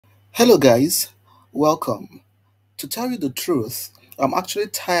Hello, guys. Welcome. To tell you the truth, I'm actually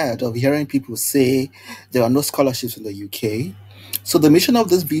tired of hearing people say there are no scholarships in the UK. So, the mission of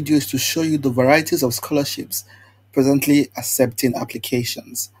this video is to show you the varieties of scholarships presently accepting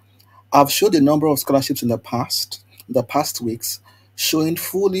applications. I've showed a number of scholarships in the past weeks, showing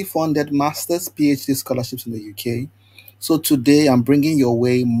fully funded master's PhD scholarships in the UK. So, today I'm bringing your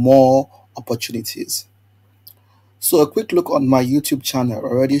way more opportunities. So a quick look on my YouTube channel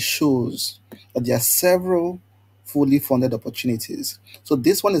already shows that there are several fully funded opportunities. So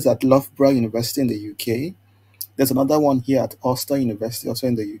this one is at Loughborough University in the UK. There's another one here at Ulster University, also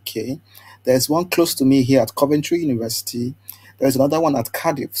in the UK. There's one close to me here at Coventry University. There's another one at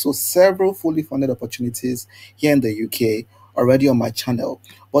Cardiff. So several fully funded opportunities here in the UK already on my channel.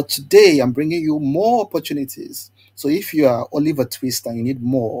 But today I'm bringing you more opportunities. So if you are Oliver Twist and you need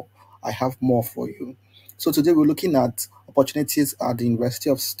more, I have more for you. So today we're looking at opportunities at the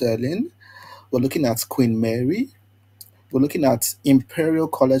University of Stirling. We're looking at Queen Mary. We're looking at Imperial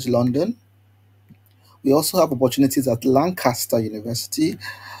College London. We also have opportunities at Lancaster University.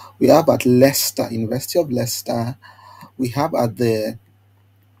 We have at Leicester, University of Leicester. We have at the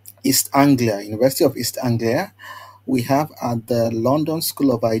East Anglia, University of East Anglia. We have at the London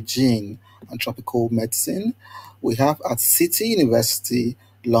School of Hygiene and Tropical Medicine. We have at City University,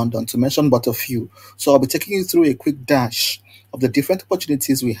 London, to mention but a few. So I'll be taking you through a quick dash of the different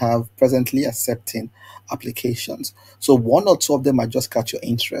opportunities we have presently accepting applications. So one or two of them might just catch your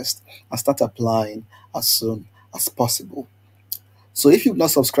interest and start applying as soon as possible. So if you've not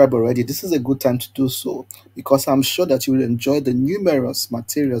subscribed already, this is a good time to do so because I'm sure that you will enjoy the numerous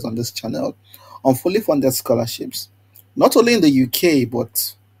materials on this channel on fully funded scholarships, not only in the UK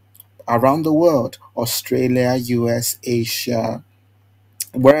but around the world, Australia, US, Asia,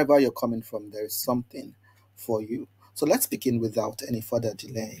 wherever you're coming from, there is something for you. So let's begin without any further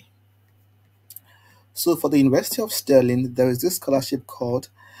delay. So for the University of Stirling, there is this scholarship called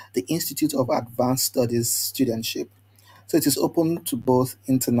the Institute of Advanced Studies Studentship. So it is open to both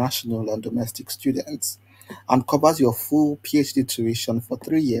international and domestic students and covers your full PhD tuition for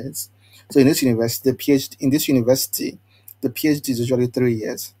 3 years. So in this university, the PhD is usually 3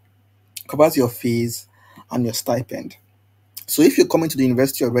 years, covers your fees and your stipend. So if you're coming to the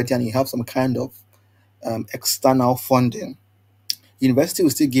university already and you have some kind of external funding, university will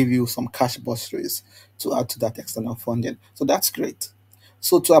still give you some cash bursaries to add to that external funding. So that's great.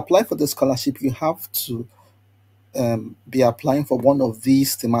 So to apply for the scholarship, you have to be applying for one of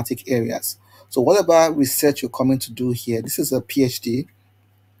these thematic areas. So whatever research you're coming to do here, this is a PhD.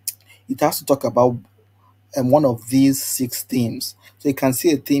 It has to talk about one of these six themes. So you can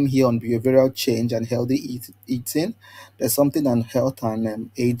see a theme here on behavioral change and healthy eating. There's something on health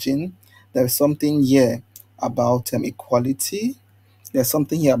and aging. There's something here about equality. There's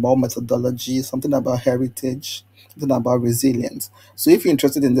something here about methodology, something about heritage, something about resilience. So if you're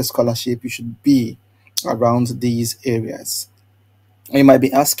interested in this scholarship, you should be around these areas. And you might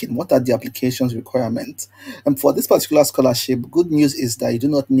be asking, what are the applications requirements? And for this particular scholarship, good news is that you do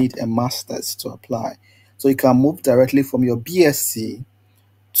not need a master's to apply. So you can move directly from your BSc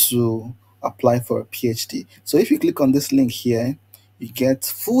to apply for a PhD. So if you click on this link here, you get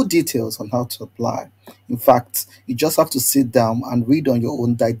full details on how to apply. In fact, you just have to sit down and read on your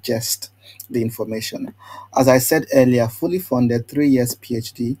own, digest the information. As I said earlier, fully funded 3 years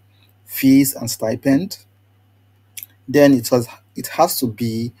PhD, fees and stipend. Then it has to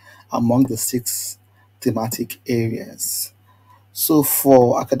be among the six thematic areas. So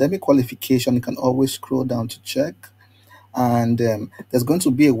for academic qualification, you can always scroll down to check. And there's going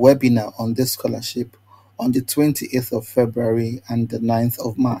to be a webinar on this scholarship on the 28th of February and the 9th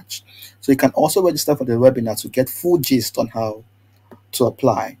of March. So you can also register for the webinar to get full gist on how to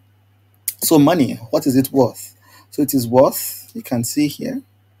apply. So money, what is it worth? So it is worth, you can see here,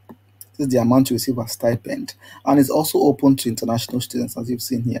 this is the amount you receive as stipend. And it's also open to international students, as you've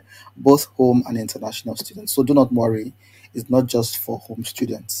seen here, both home and international students. So do not worry, it's not just for home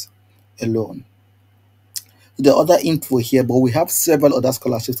students alone. The other info here, but we have several other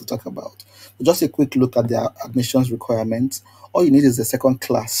scholarships to talk about. So just a quick look at their admissions requirements. All you need is a second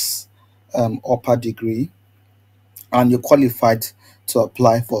class upper degree, and you're qualified to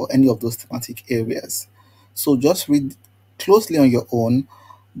apply for any of those thematic areas. So just read closely on your own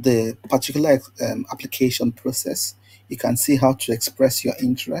the particular application process. You can see how to express your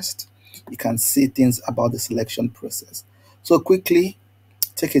interest. You can see things about the selection process. So quickly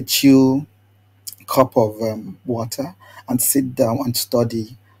take a chill cup of water and sit down and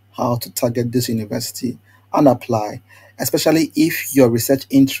study how to target this university and apply, especially if your research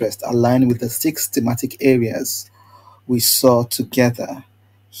interests align with the six thematic areas we saw together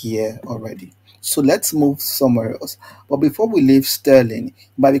here already. So let's move somewhere else. But before we leave Sterling,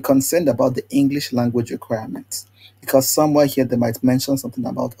 you might be concerned about the English language requirements, because somewhere here they might mention something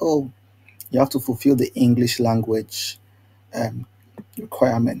about, oh, you have to fulfill the English language um,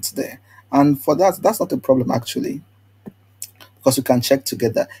 requirements there. And for that, that's not a problem actually, because we can check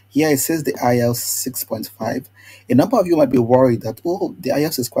together. Here it says the IELTS 6.5. A number of you might be worried that, oh, the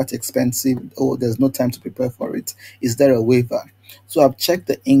IELTS is quite expensive. Oh, there's no time to prepare for it. Is there a waiver? So I've checked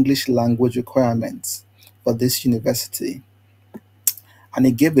the English language requirements for this university, and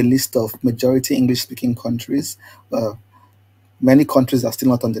it gave a list of majority English speaking countries. Many countries are still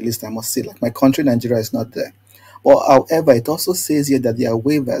not on the list, I must say. Like my country, Nigeria, is not there. But however, it also says here that there are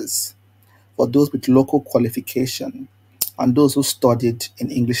waivers for those with local qualification and those who studied in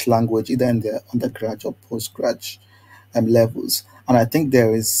English language, either in their undergrad or postgrad levels. And I think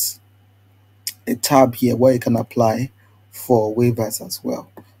there is a tab here where you can apply for waivers as well.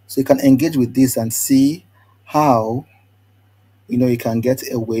 So you can engage with this and see how you can get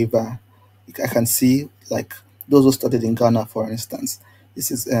a waiver. I can see like those who studied in Ghana, for instance. This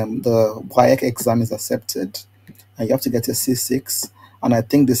is the WAEC exam is accepted, and you have to get a C6. And I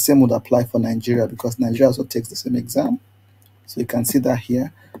think the same would apply for Nigeria, because Nigeria also takes the same exam. So you can see that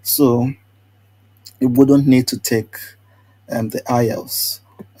here. So you wouldn't need to take the IELTS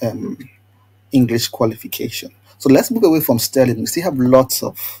um, English qualification. So let's move away from Sterling. We still have lots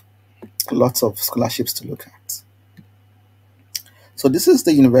of scholarships to look at. So this is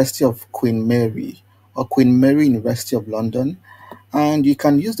the University of Queen Mary, or Queen Mary University of London, and you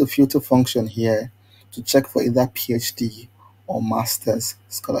can use the filter function here to check for either PhD or master's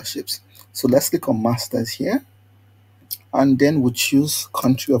scholarships. So let's click on master's here, and then we choose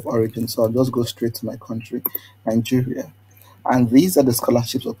country of origin. So I'll just go straight to my country, Nigeria. And these are the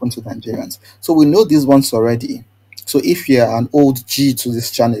scholarships open to Nigerians. So we know these ones already. So if you're an old G to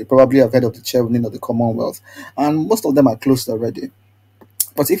this channel, you probably have heard of the Chevening or the Commonwealth, and most of them are closed already.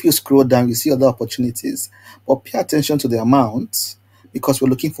 But if you scroll down, you see other opportunities. But pay attention to the amount, because we're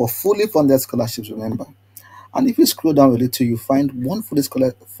looking for fully funded scholarships, remember. And if you scroll down a little, you find one fully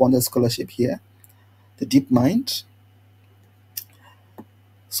funded scholarship here, the DeepMind.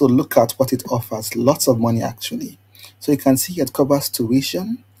 So look at what it offers. Lots of money actually. So you can see it covers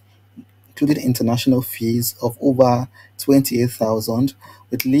tuition, including international fees of over 28,000,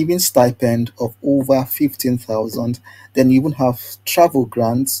 with living stipend of over 15,000. Then you even have travel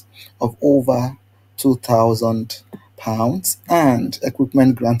grants of over 2,000 pounds, and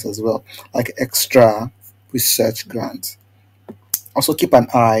equipment grant as well, like extra research grant. Also keep an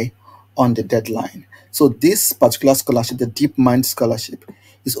eye on the deadline. So this particular scholarship, the DeepMind scholarship,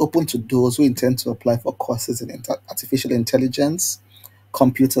 is open to those who intend to apply for courses in artificial intelligence,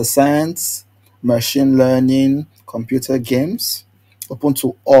 computer science, machine learning, computer games, open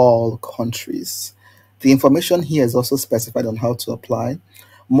to all countries. The information here is also specified on how to apply.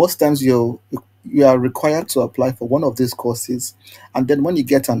 Most times you are required to apply for one of these courses, and then when you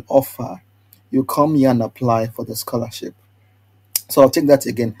get an offer, you come here and apply for the scholarship. So I'll take that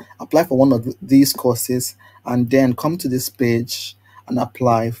again. Apply for one of these courses, and then come to this page and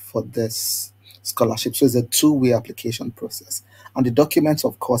apply for this scholarship. So it's a two-way application process. And the documents,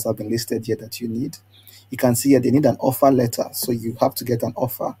 of course, have been listed here that you need. You can see here they need an offer letter. So you have to get an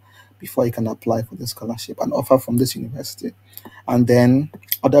offer before you can apply for the scholarship, an offer from this university. And then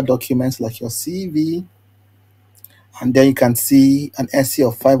other documents like your CV. And then you can see an essay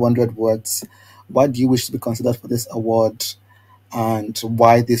of 500 words. Why do you wish to be considered for this award? And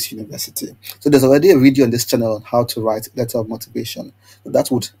why this university. So there's already a video on this channel on how to write letter of motivation. So that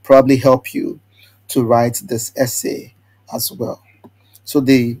would probably help you to write this essay as well. So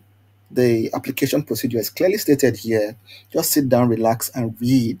the application procedure is clearly stated here. Just sit down, relax, and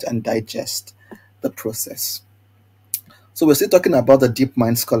read and digest the process. So we're still talking about the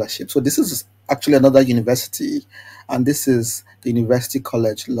DeepMind scholarship. So this is actually another university, and this is the University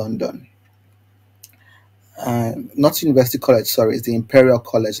College London. Not University College, sorry, it's the Imperial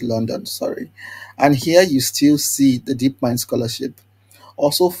College London, sorry. And here you still see the DeepMind scholarship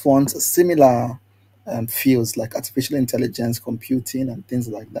also funds similar fields like artificial intelligence, computing, and things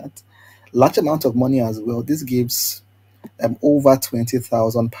like that. Large amount of money as well. This gives over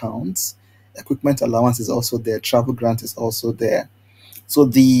 20,000 pounds. Equipment allowance is also there. Travel grant is also there. So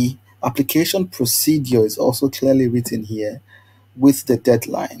the application procedure is also clearly written here with the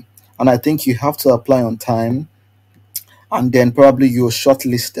deadline. And I think you have to apply on time, and then probably you're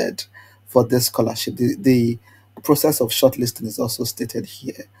shortlisted for this scholarship. The process of shortlisting is also stated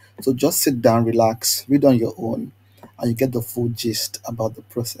here. So just sit down, relax, read on your own, and you get the full gist about the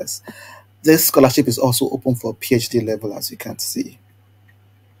process. This scholarship is also open for PhD level, as you can see.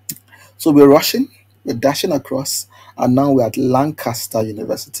 So we're rushing, we're dashing across, and now we're at Lancaster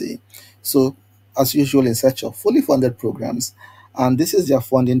University. So, as usual, in search of fully funded programs, and this is their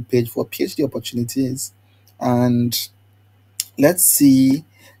funding page for PhD opportunities. And let's see,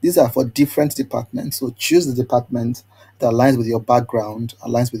 these are for different departments. So, choose the department that aligns with your background,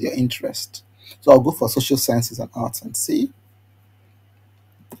 aligns with your interest. So, I'll go for social sciences and arts and see.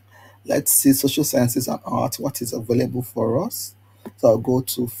 Let's see social sciences and arts, what is available for us. So, I'll go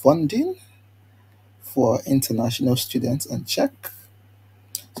to funding for international students and check.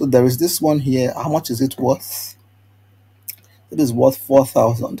 So there is this one here. How much is it worth? It is worth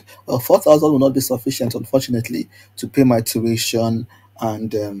 4,000. Well, 4,000 will not be sufficient, unfortunately, to pay my tuition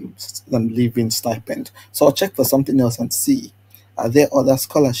and living stipend. So I'll check for something else and see, are there other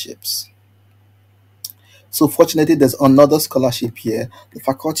scholarships? So fortunately, there's another scholarship here, the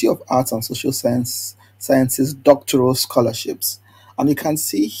Faculty of Arts and Social Sciences Doctoral Scholarships. And you can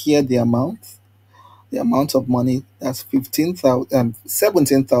see here the amount of money, that's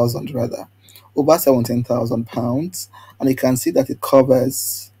 17,000 rather, over 17,000 pounds. And you can see that it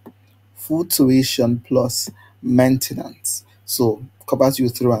covers full tuition plus maintenance. So covers you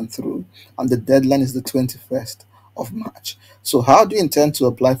through and through. And the deadline is the 21st of March. So how do you intend to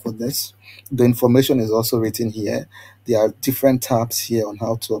apply for this? The information is also written here. There are different tabs here on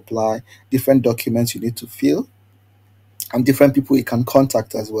how to apply, different documents you need to fill, and different people you can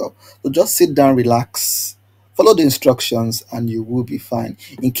contact as well. So just sit down, relax, follow the instructions, and you will be fine.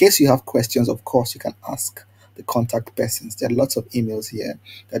 In case you have questions, of course, you can ask the contact persons. There are lots of emails here.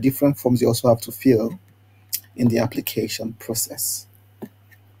 There are different forms you also have to fill in the application process.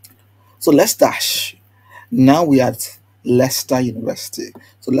 So let's dash. Now we are at Leicester University.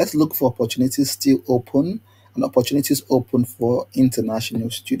 So let's look for opportunities still open and opportunities open for international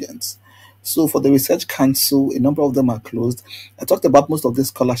students. So for the Research Council, a number of them are closed. I talked about most of the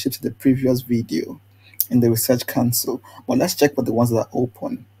scholarships in the previous video in the Research Council, but let's check for the ones that are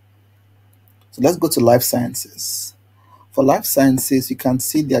open. So let's go to Life Sciences. For Life Sciences, you can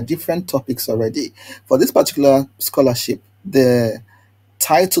see there are different topics already. For this particular scholarship, the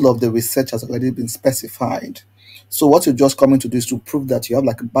title of the research has already been specified. So what you're just coming to do is to prove that you have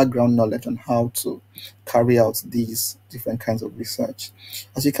like a background knowledge on how to carry out these different kinds of research.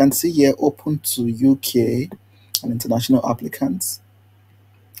 As you can see here, open to UK and international applicants,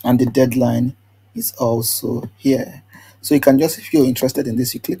 and the deadline is also here. So you can just, if you're interested in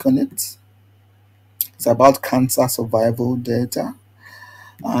this, you click on it. It's about cancer survival data,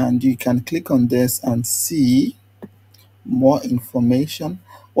 and you can click on this and see more information,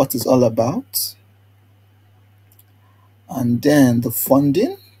 what it's all about. And then the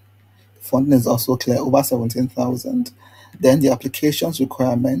funding is also clear, over 17,000. Then the applications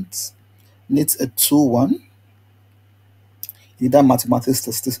requirements needs a 2-1, either mathematics,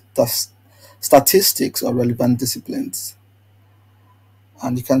 statistics, or relevant disciplines.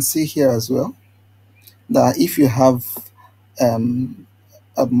 And you can see here as well that if you have a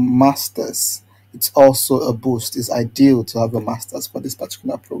master's, it's also a boost. It's ideal to have a master's for this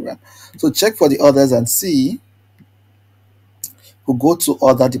particular program. So check for the others and see. We'll go to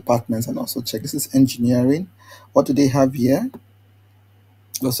other departments and also check. This is engineering. What do they have here?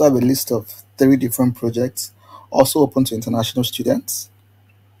 We also have a list of 3 different projects, also open to international students.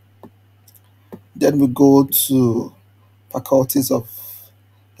 Then we go to faculties of,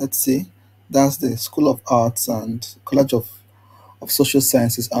 let's see, that's the School of Arts and College of Social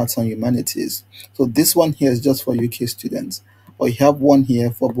Sciences, Arts and Humanities. So this one here is just for UK students, or you have one here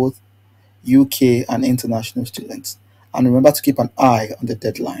for both UK and international students. And remember to keep an eye on the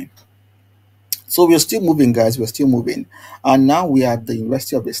deadline. So we're still moving, guys. We're still moving. And now we are at the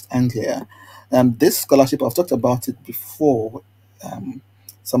University of East Anglia. This scholarship, I've talked about it before,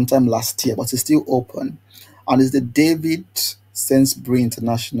 sometime last year, but it's still open. And it's the David Sainsbury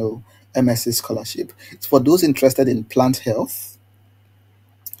International MSc Scholarship. It's for those interested in plant health.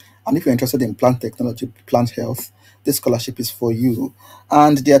 And if you're interested in plant technology, plant health, this scholarship is for you.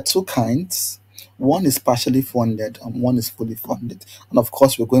 And there are 2 kinds. One is partially funded and one is fully funded. And of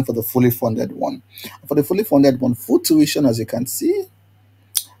course, we're going for the fully funded one. For the fully funded one, full tuition, as you can see,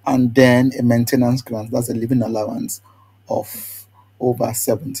 and then a maintenance grant, that's a living allowance of over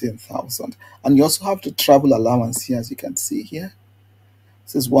 17,000. And you also have the travel allowance here, as you can see here.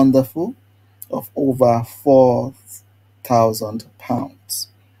 This is wonderful, of over 4,000 pounds.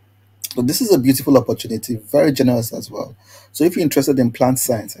 So this is a beautiful opportunity, very generous as well. So if you're interested in plant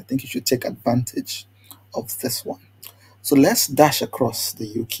science, I think you should take advantage of this one. So let's dash across the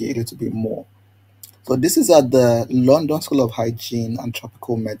UK a little bit more. So this is at the London School of Hygiene and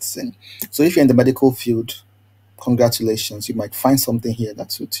Tropical Medicine. So if you're in the medical field, Congratulations, you might find something here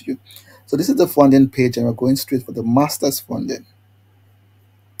that suits you. So this is the funding page, and we're going straight for the master's funding.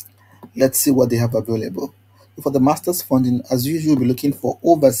 Let's see what they have available. For the master's funding, as usual, we'll be looking for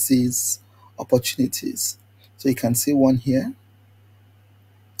overseas opportunities. So you can see one here.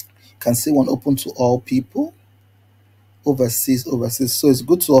 You can see one open to all people. Overseas. So it's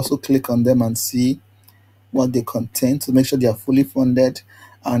good to also click on them and see what they contain to make sure they are fully funded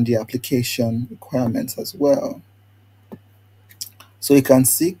and the application requirements as well. So you can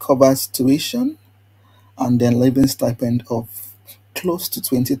see covers tuition and then living stipend of close to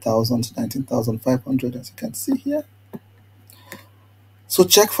 20,000 to 19,500, as you can see here. So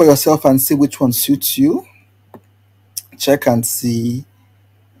check for yourself and see which one suits you. Check and see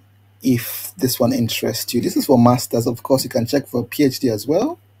if this one interests you. This is for masters. Of course, you can check for PhD as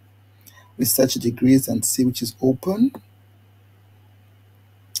well. Research degrees and see which is open.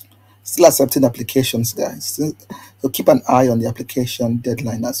 Still accepting applications, guys. So keep an eye on the application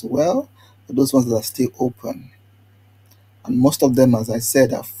deadline as well for those ones that are still open. And most of them, as I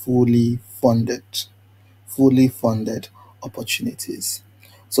said, are fully funded opportunities.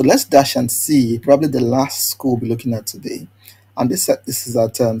 So let's dash and see probably the last school we'll be looking at today. And this is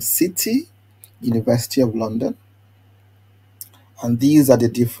at City University of London. And these are the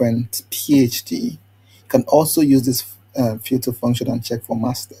different PhD. You can also use this filter function and check for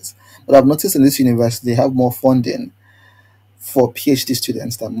masters. But I've noticed in this university they have more funding for PhD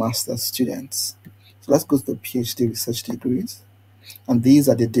students than master's students. So let's go to the PhD research degrees. And these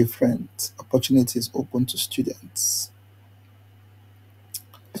are the different opportunities open to students.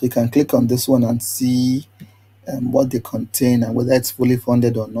 So you can click on this one and see what they contain and whether it's fully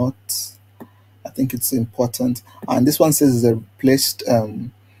funded or not. I think it's important. And this one says it's placed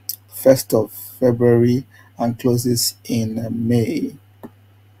 1st of February and closes in May.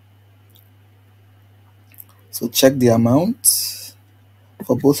 So check the amount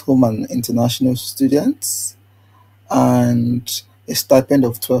for both home and international students, and a stipend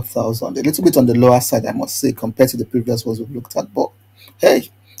of 12,000. A little bit on the lower side, I must say, compared to the previous ones we've looked at. But hey,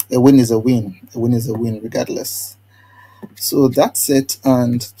 a win is a win. A win is a win regardless. So that's it,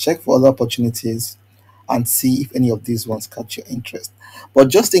 and check for other opportunities and see if any of these ones catch your interest. But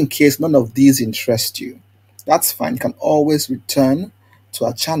just in case none of these interest you, that's fine. You can always return to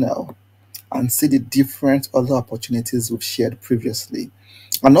our channel and see the different other opportunities we've shared previously.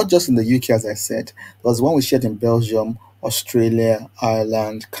 And not just in the UK, as I said. There was one we shared in Belgium, Australia,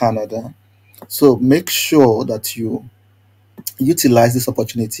 Ireland, Canada. So make sure that you utilize this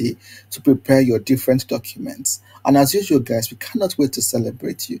opportunity to prepare your different documents. And as usual, guys, we cannot wait to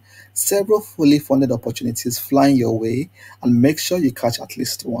celebrate you. Several fully funded opportunities flying your way, and make sure you catch at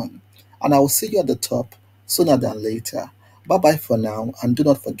least one. And I will see you at the top sooner than later. Bye bye for now, and do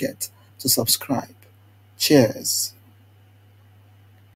not forget to subscribe. Cheers.